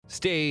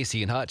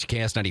Stacy and Hutch,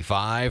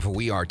 KS95.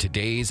 We are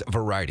today's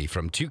variety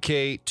from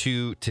 2K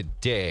to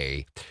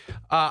today.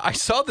 I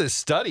saw this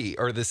study,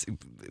 or this,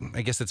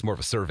 I guess it's more of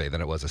a survey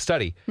than it was a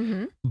study,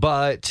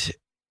 but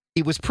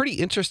it was pretty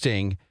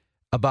interesting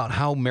about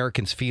how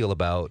Americans feel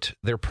about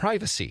their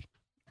privacy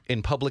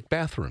in public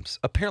bathrooms.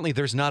 Apparently,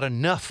 there's not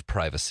enough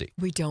privacy.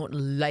 We don't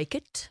like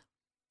it.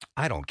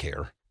 I don't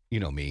care.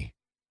 You know me.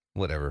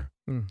 Whatever.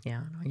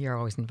 Yeah, you're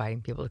always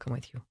inviting people to come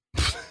with you.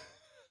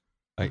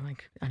 I'm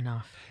like,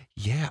 enough.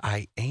 Yeah,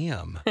 I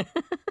am.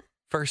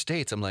 First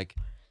dates, I'm like,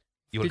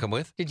 you want to come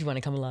with? Did you want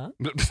to come along?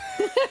 Do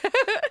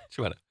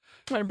you want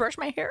Want to brush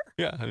my hair?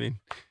 Yeah, I mean,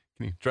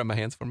 can you dry my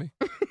hands for me?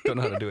 Don't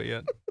know how to do it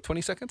yet.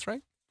 20 seconds,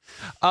 right?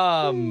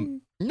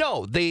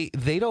 No, they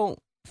don't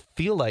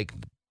feel like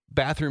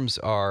bathrooms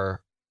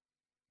are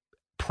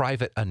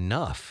private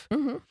enough.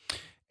 Mm-hmm.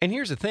 And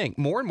here's the thing.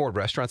 More and more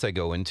restaurants I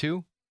go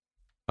into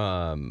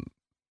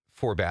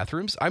for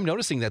bathrooms, I'm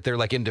noticing that they're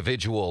like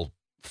individual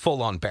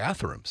full-on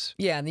bathrooms.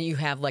 Yeah, and then you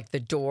have like the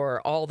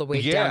door all the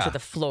way down to the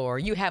floor.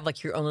 You have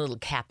like your own little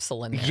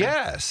capsule in there.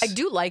 Yes. I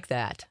do like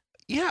that.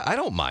 Yeah, I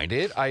don't mind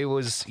it. I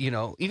was,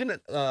 even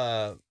at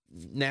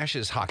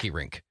Nash's hockey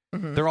rink,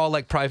 Mm-hmm. they're all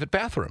like private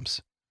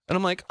bathrooms. And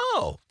I'm like,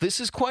 oh, this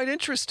is quite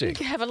interesting. You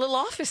can have a little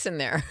office in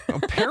there.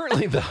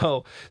 Apparently,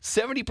 though,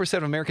 70%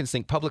 of Americans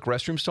think public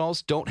restroom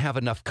stalls don't have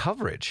enough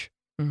coverage.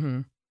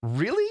 Mm-hmm.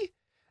 Really?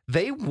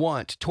 They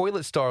want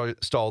toilet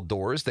stall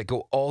doors that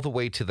go all the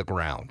way to the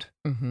ground.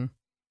 Mm-hmm.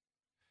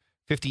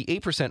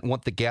 58%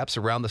 want the gaps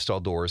around the stall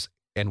doors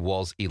and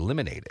walls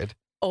eliminated.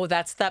 Oh,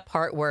 that's that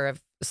part where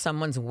if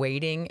someone's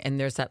waiting and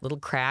there's that little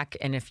crack,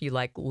 and if you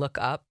like look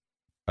up,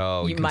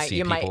 Oh, you might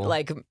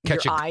like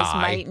catch your an eyes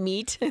eye. might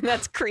meet, and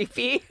that's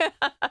creepy.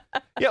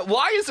 Yeah,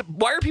 why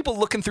are people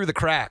looking through the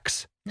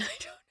cracks? I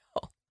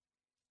don't know.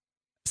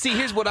 See,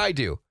 here's what I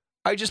do.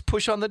 I just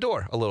push on the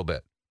door a little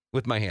bit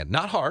with my hand.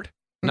 Not hard.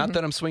 Not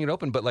that I'm swinging it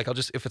open, but like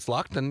if it's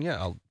locked, then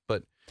yeah,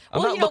 but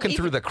I'm not looking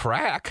through the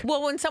crack.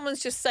 Well, when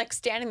someone's just like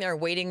standing there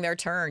waiting their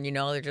turn,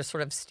 they're just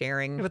sort of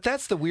staring. Yeah, but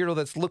that's the weirdo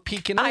that's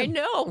peeking in. I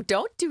know.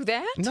 Don't do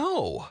that.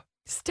 No.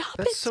 Stop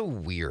That's it. so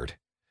weird.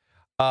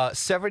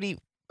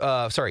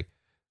 74%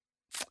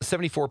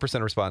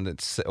 of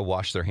respondents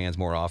wash their hands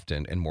more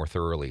often and more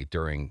thoroughly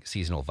during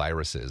seasonal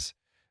viruses.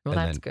 Well,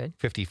 and that's then good.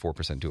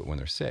 54% do it when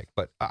they're sick.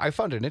 But I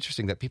found it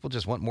interesting that people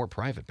just want more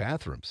private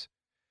bathrooms.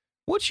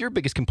 What's your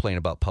biggest complaint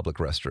about public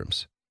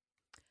restrooms?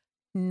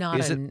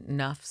 Not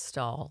enough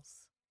stalls.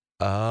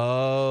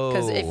 Oh.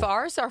 Because if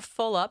ours are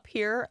full up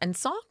here, and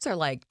songs are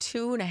like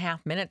 2.5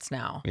 minutes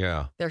now.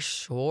 Yeah. They're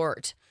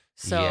short.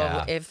 So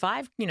Yeah. if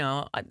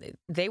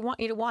they want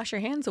you to wash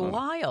your hands a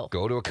while.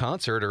 Go to a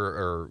concert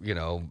or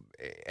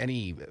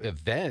any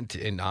event,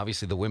 and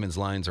obviously the women's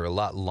lines are a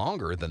lot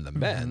longer than the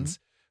men's.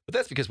 But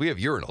that's because we have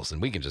urinals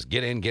and we can just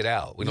get in, get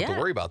out. We don't have to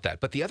worry about that.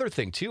 But the other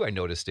thing, too, I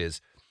noticed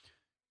is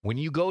when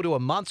you go to a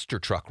monster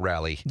truck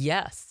rally,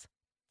 Yes.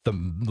 the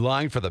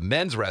line for the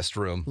men's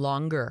restroom,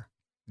 Longer.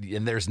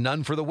 and there's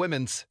none for the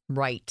women's.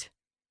 Right.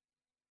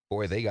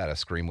 Boy, they got to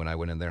scream when I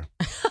went in there.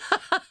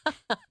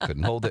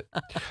 Couldn't hold it.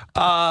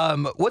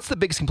 What's the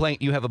biggest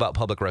complaint you have about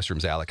public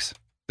restrooms, Alex?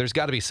 There's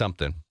got to be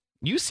something.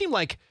 You seem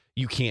like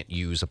you can't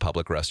use a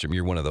public restroom.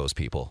 You're one of those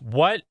people.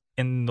 What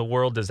in the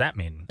world does that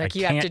mean? Like I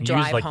you have to can't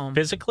drive use, like, home.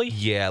 physically?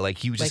 Yeah,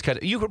 like you just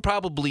you could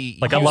probably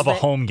Like I Use love a the-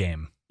 home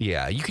game.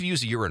 Yeah, you could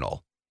use a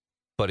urinal,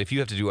 but if you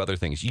have to do other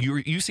things,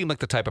 you seem like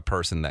the type of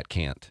person that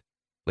can't.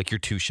 Like you're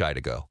too shy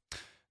to go.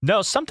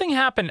 No, something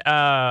happened.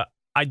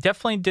 I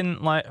definitely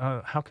didn't like.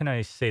 How can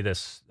I say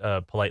this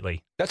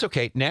politely? That's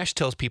okay. Nash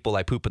tells people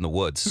I poop in the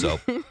woods, so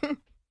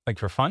Like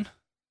for fun?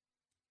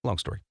 long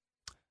story.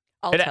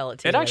 I'll tell it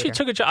to you It actually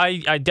later. took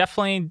I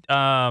definitely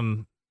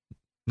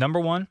number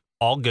one,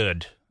 all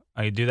good.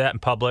 I do that in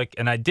public,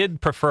 and I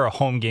did prefer a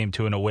home game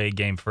to an away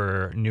game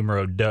for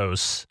numero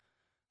dos.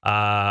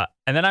 And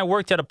then I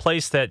worked at a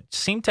place that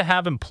seemed to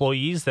have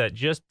employees that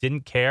just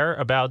didn't care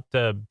about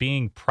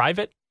being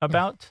private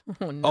about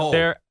Oh, no. Oh.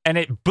 there, and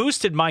it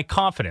boosted my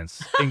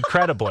confidence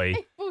incredibly.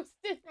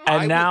 Boosted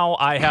And now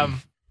I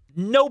have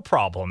no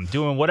problem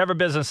doing whatever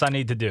business I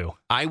need to do.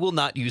 I will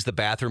not use the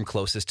bathroom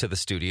closest to the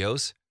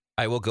studios.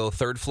 I will go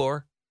third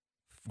floor,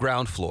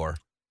 ground floor,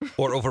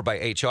 or over by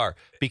HR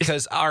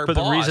because our For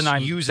the boss reason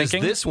I'm uses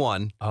thinking? this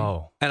one,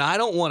 Oh, and I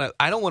don't want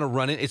to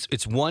run in.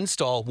 It's one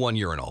stall, one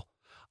urinal.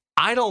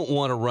 I don't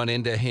want to run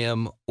into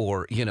him,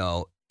 or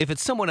if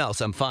it's someone else,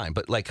 I'm fine.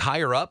 But like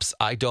higher ups,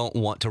 I don't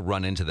want to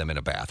run into them in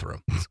a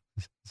bathroom.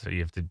 so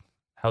you have to.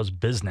 How's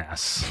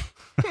business?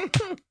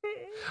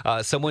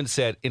 Someone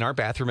said in our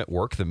bathroom at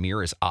work, the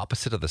mirror is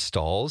opposite of the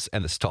stalls,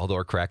 and the stall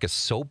door crack is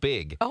so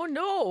big Oh,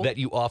 no. that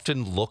you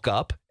often look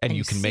up and And you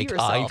you can see make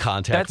yourself. eye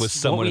contact That's with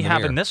someone what we in the have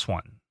mirror. in this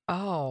one.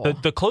 Oh.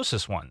 The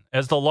closest one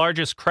as the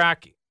largest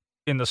crack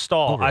in the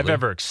stall Oh, really? I've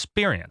ever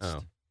experienced.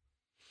 Oh.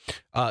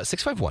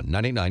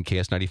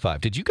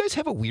 651-989-KS95. Did you guys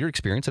have a weird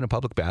experience in a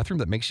public bathroom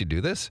that makes you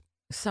do this?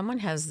 Someone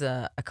has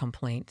a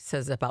complaint,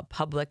 says about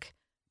public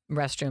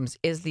restrooms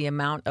is the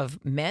amount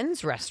of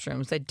men's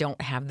restrooms that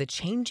don't have the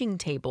changing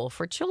table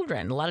for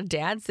children. A lot of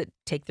dads that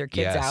take their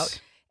kids Yes.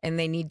 out and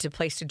they need a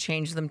place to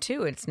change them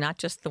too. It's not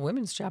just the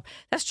women's job.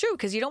 That's true,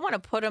 because you don't want to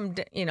put them,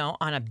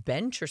 on a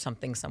bench or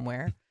something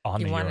somewhere. On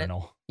You the wanna-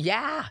 urinal.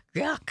 Yeah,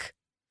 yuck.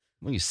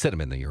 Well, you sit them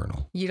in the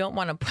urinal. You don't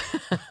want to.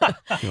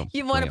 don't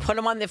You want bring to 'em. put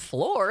them on the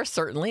floor.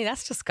 Certainly,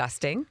 that's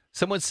disgusting.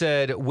 Someone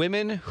said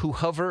women who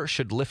hover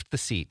should lift the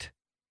seat.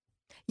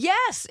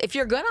 Yes, if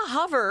you're gonna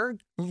hover,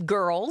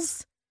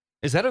 girls.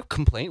 Is that a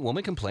complaint?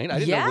 Woman complaint? I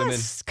didn't know women.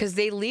 Yes, because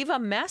they leave a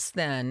mess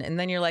then, and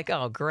then you're like,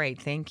 oh,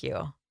 great, thank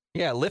you.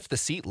 Yeah, lift the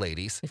seat,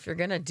 ladies. If you're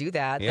gonna do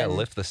that, Yeah, then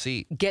lift the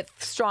seat. get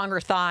stronger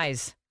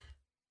thighs.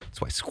 That's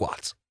why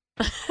squats.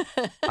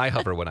 I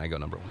hover when I go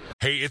number one.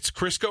 Hey, it's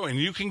Crisco, and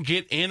you can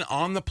get in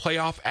on the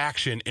playoff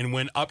action and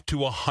win up to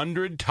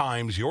 100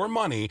 times your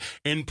money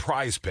in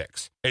Prize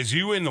Picks. As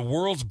you and the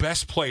world's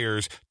best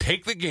players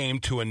take the game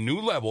to a new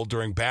level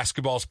during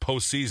basketball's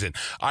postseason.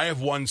 I have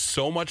won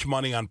so much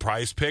money on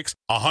Prize Picks,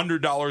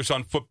 $100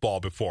 on football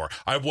before.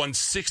 I've won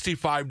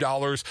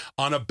 $65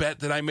 on a bet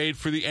that I made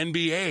for the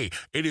NBA.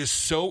 It is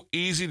so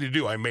easy to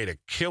do. I made a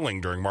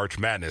killing during March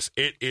Madness.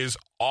 It is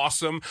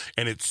awesome,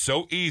 and it's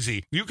so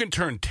easy. You can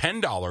turn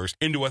 $10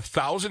 into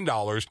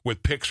 $1,000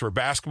 with picks for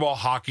basketball,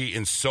 hockey,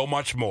 and so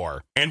much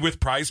more. And with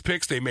Prize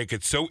Picks, they make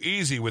it so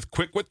easy with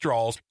quick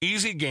withdrawals,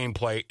 easy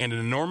gameplay, and an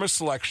enormous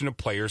selection of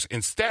players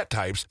and stat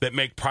types that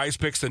make Prize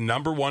Picks the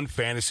 #1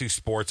 fantasy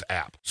sports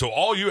app. So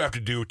all you have to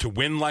do to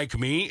win like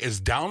me is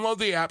download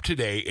the app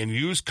today and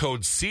use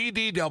code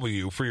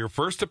CDW for your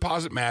first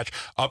deposit match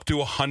up to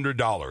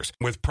 $100.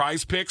 With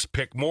Prize Picks,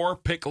 pick more,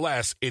 pick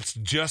less. It's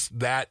just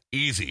that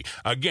easy.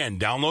 Again,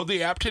 download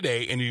the app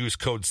today and use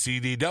code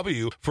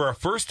CDW for a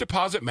first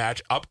deposit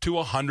match up to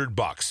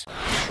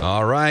 $100.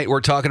 All right,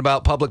 we're talking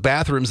about public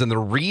bathrooms and the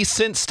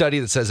recent study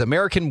that says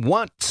Americans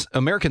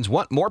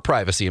want more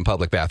privacy in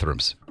public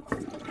bathrooms.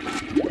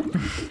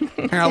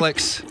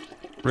 Alex,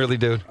 really,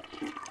 dude?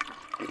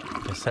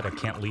 I said I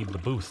can't leave the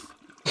booth.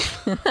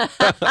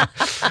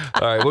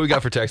 All right, what we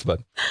got for text,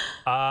 bud?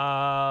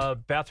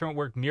 Bathroom at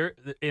work mirror.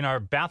 In our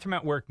bathroom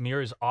at work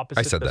mirrors opposite.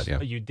 I said that,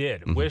 yeah. You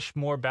did. Mhm. Wish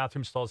more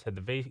bathroom stalls had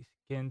the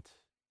vacant.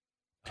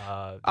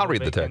 I'll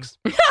read the vacant.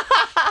 text.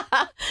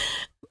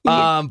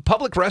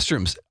 Public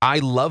restrooms, I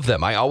love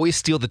them. I always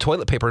steal the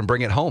toilet paper and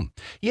bring it home.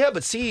 Yeah,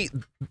 but see,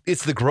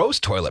 it's the gross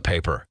toilet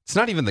paper. It's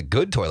not even the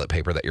good toilet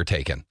paper that you're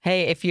taking.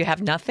 Hey, if you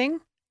have nothing,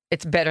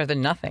 it's better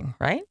than nothing,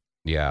 right?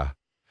 Yeah.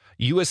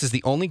 U.S. is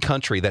the only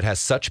country that has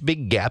such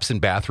big gaps in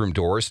bathroom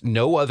doors.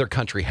 No other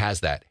country has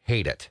that.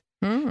 Hate it.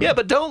 Yeah,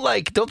 but don't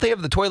they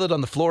have the toilet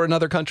on the floor in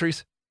other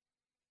countries?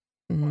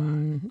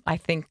 I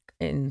think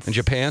in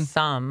Japan?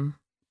 some,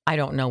 I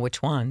don't know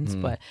which ones,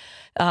 but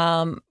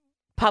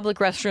public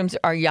restrooms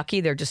are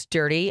yucky. They're just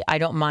dirty. I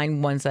don't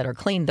mind ones that are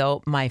clean,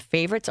 though. My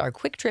favorites are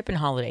Quick Trip and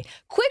Holiday.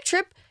 Quick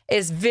Trip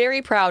is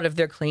very proud of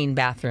their clean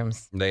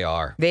bathrooms. They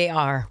are. They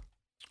are.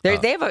 They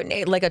have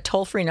a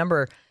toll-free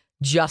number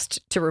just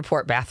to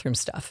report bathroom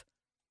stuff.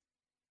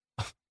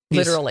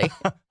 Literally.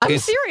 I'm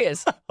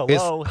serious.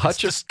 Hello. It's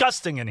Hutch-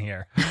 disgusting in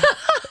here.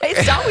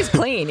 It's always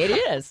clean. It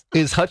is.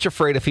 Is Hutch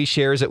afraid if he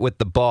shares it with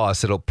the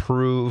boss, it'll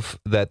prove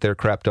that their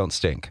crap don't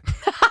stink?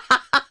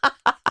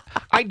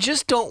 I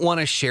just don't want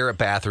to share a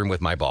bathroom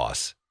with my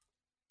boss.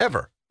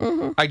 Ever.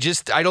 Mhm.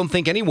 I don't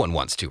think anyone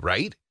wants to,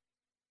 right?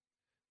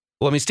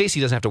 Well, I mean, Stacy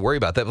doesn't have to worry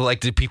about that, but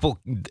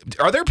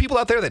are there people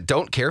out there that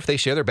don't care if they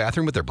share their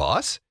bathroom with their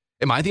boss?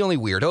 Am I the only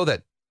weirdo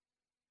that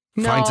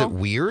finds No. it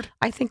weird?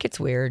 I think it's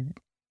weird.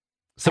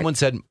 Someone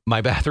said,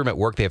 my bathroom at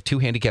work, they have 2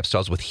 handicap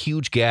stalls with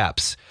huge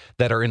gaps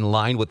that are in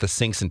line with the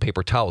sinks and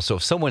paper towels. So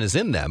if someone is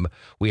in them,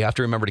 we have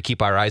to remember to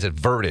keep our eyes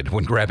averted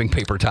when grabbing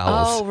paper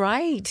towels. Oh,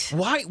 right.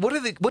 Why?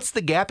 What's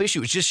the gap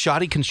issue? It's just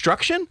shoddy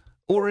construction?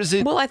 Or is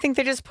it? Well, I think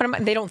they just put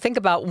them. They don't think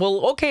about.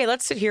 Well, okay,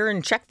 let's sit here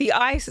and check the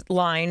eyesight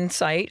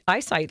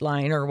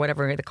line, or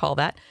whatever they call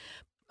that,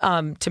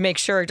 to make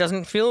sure it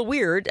doesn't feel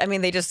weird. I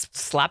mean, they just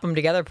slap them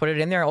together, put it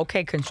in there.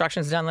 Okay,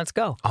 construction's done. Let's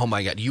go. Oh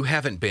my God. You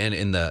haven't been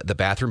in the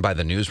bathroom by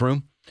the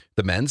newsroom,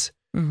 the men's?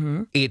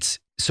 Mm-hmm.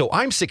 So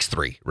I'm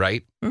 6'3",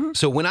 right? Mhm.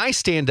 So when I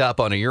stand up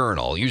on a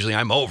urinal, usually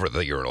I'm over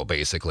the urinal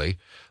basically.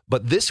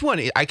 But this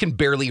one, I can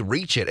barely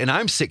reach it, and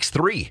I'm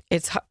 6'3".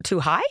 It's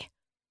too high.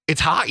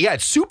 It's high. Yeah,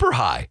 it's super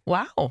high.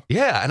 Wow.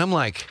 Yeah, and I'm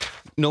like,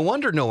 no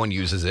wonder no one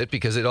uses it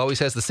because it always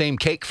has the same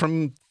cake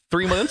from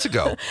 3 months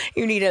ago.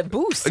 You need a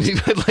boost.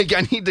 Like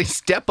I need to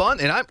step on,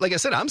 and I'm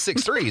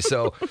 6'3",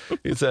 so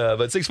it's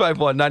but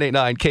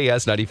 651-989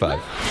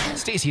 KS95.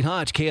 Stacey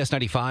Hodge,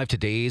 KS95.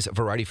 Today's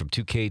variety from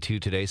 2K2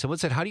 today. Someone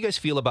said, "How do you guys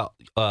feel about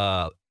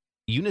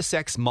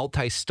unisex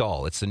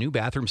multi-stall? It's the new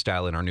bathroom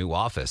style in our new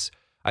office.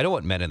 I don't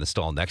want men in the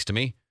stall next to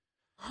me."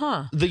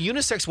 Huh. The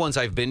unisex ones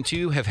I've been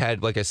to have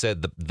had, like I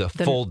said, the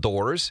full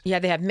doors. Yeah,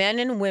 they have men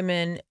and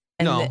women.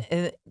 And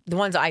No. the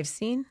ones I've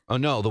seen. Oh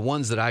no, the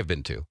ones that I've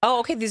been to. Oh,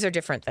 okay. These are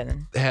different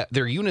then.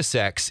 They're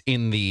unisex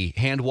in the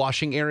hand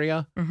washing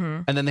area,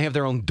 Mm-hmm. and then they have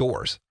their own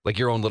doors, like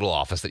your own little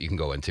office that you can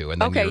go into.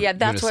 And then Okay, you're yeah,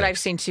 that's what unisex. I've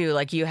seen too.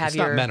 Like you have It's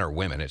your not men or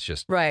women; it's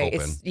just right.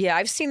 open.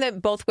 I've seen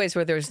that both ways,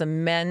 where there's the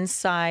men's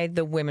side,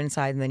 the women's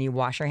side, and then you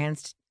wash your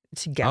hands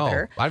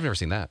together. Oh, I've never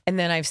seen that. And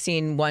then I've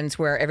seen ones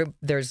where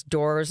there's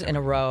doors in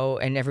a row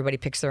and everybody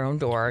picks their own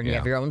door and you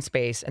have your own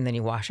space and then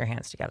you wash your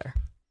hands together.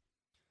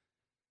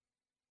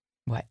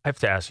 What? I have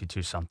to ask you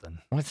two something.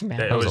 What's the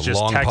matter? It That was was a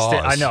just long texted.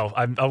 pause. I know.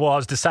 I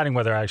was deciding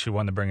whether I actually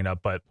wanted to bring it up,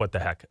 but what the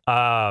heck.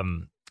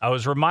 I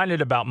was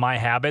reminded about my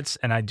habits,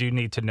 and I do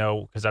need to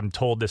know, because I'm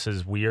told this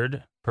is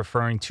weird,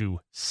 preferring to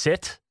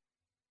sit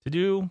to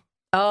do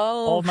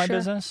all of my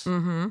business.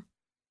 Mm-hmm.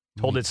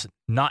 Told it's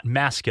not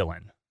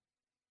masculine.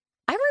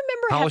 I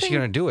remember How having, is she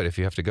going to do it if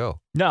you have to go?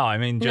 No, I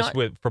mean, just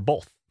for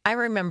both. I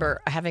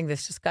remember having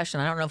this discussion.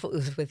 I don't know if it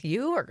was with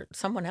you or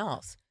someone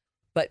else,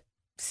 but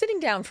sitting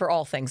down for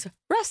all things,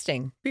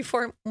 resting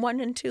before 1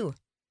 and 2.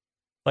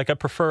 Like I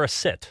prefer a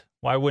sit.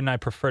 Why wouldn't I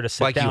prefer to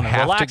sit Like down you and have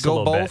to relax a go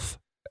little both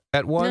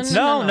at once?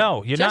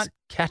 No, you're Just- not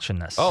catching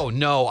this. Oh,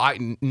 no.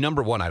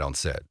 Number one, I don't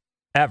sit.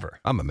 Ever.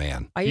 I'm a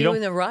man. Are You you don't-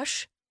 in a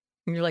rush?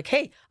 And you're like,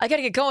 hey, I got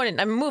to get going. And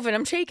I'm moving.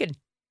 I'm shaking.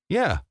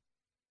 Yeah.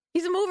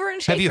 He's a mover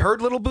and shaker. Have you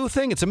heard Little Boo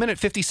Thing? It's a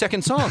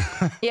 1:50 song.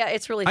 Yeah,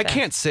 it's really I fast.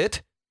 can't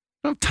sit.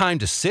 I don't have time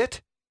to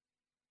sit.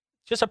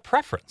 Just a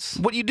preference.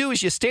 What you do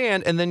is you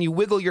stand and then you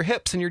wiggle your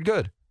hips and you're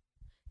good.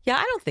 Yeah,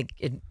 I don't think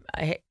it.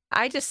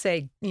 I just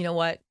say, you know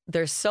what?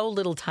 There's so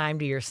little time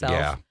to yourself.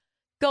 Yeah.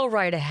 Go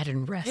right ahead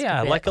and rest. Yeah,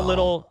 a bit. like a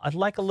little. I'd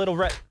like a little.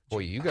 Boy,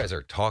 you guys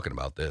are talking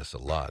about this a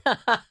lot.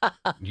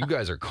 You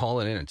guys are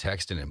calling in and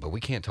texting in, but we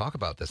can't talk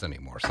about this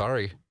anymore.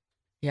 Sorry.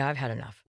 Yeah, I've had enough.